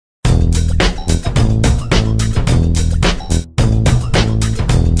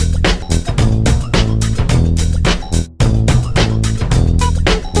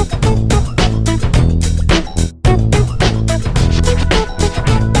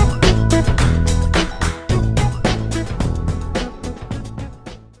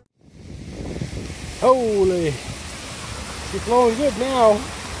Holy, she's flowing good now.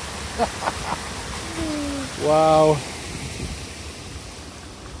 Wow.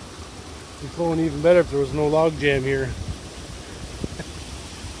 She's flowing even better if there was no log jam here.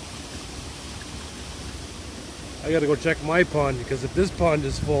 I gotta go check my pond, because if this pond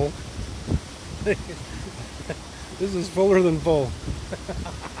is full, this is fuller than full.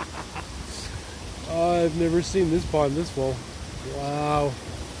 Oh, I've never seen this pond this full. Wow.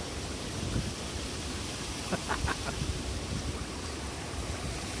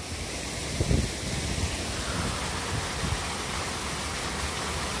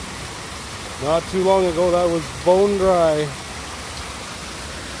 Not too long ago, that was bone dry.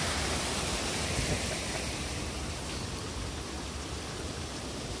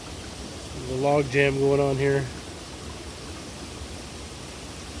 There's a log jam going on here.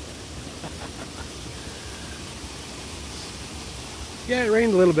 Yeah, it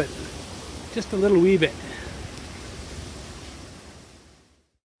rained a little bit. Just a little wee bit.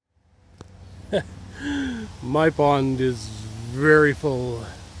 My pond is very full.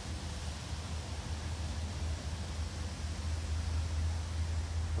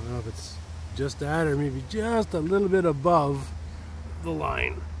 I don't know if it's just at or maybe just a little bit above the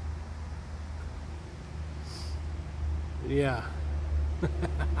line. Yeah.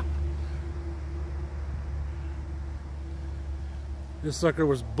 This sucker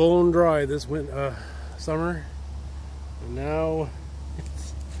was bone dry this summer, and now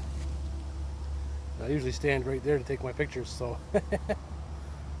I usually stand right there to take my pictures, so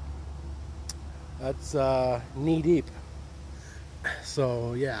that's knee deep.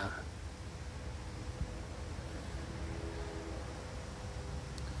 So yeah.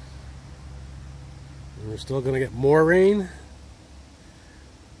 And we're still gonna get more rain,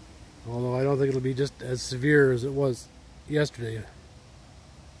 although I don't think it'll be just as severe as it was yesterday.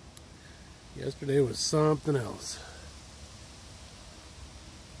 Yesterday was something else.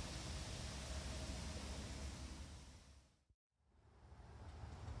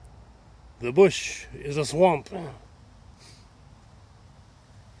 The bush is a swamp.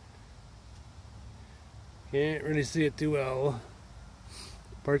 Can't really see it too well.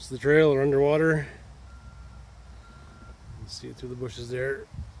 Parts of the trail are underwater. You can see it through the bushes there.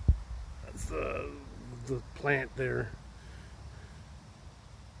 That's the plant there.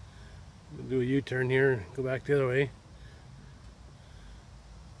 We'll do a U-turn here and go back the other way.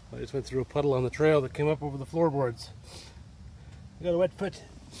 I just went through a puddle on the trail that came up over the floorboards. I got a wet foot.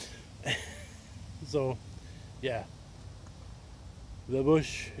 So, yeah. The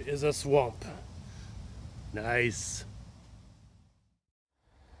bush is a swamp. Nice.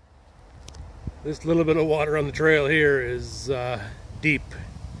 This little bit of water on the trail here is deep.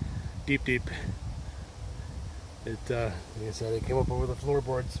 Deep, deep. It, like I said, it came up over the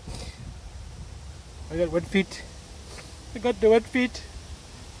floorboards. I got wet feet. I got the wet feet.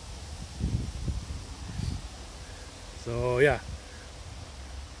 So yeah,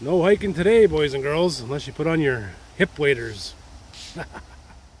 no hiking today, boys and girls, unless you put on your hip waders.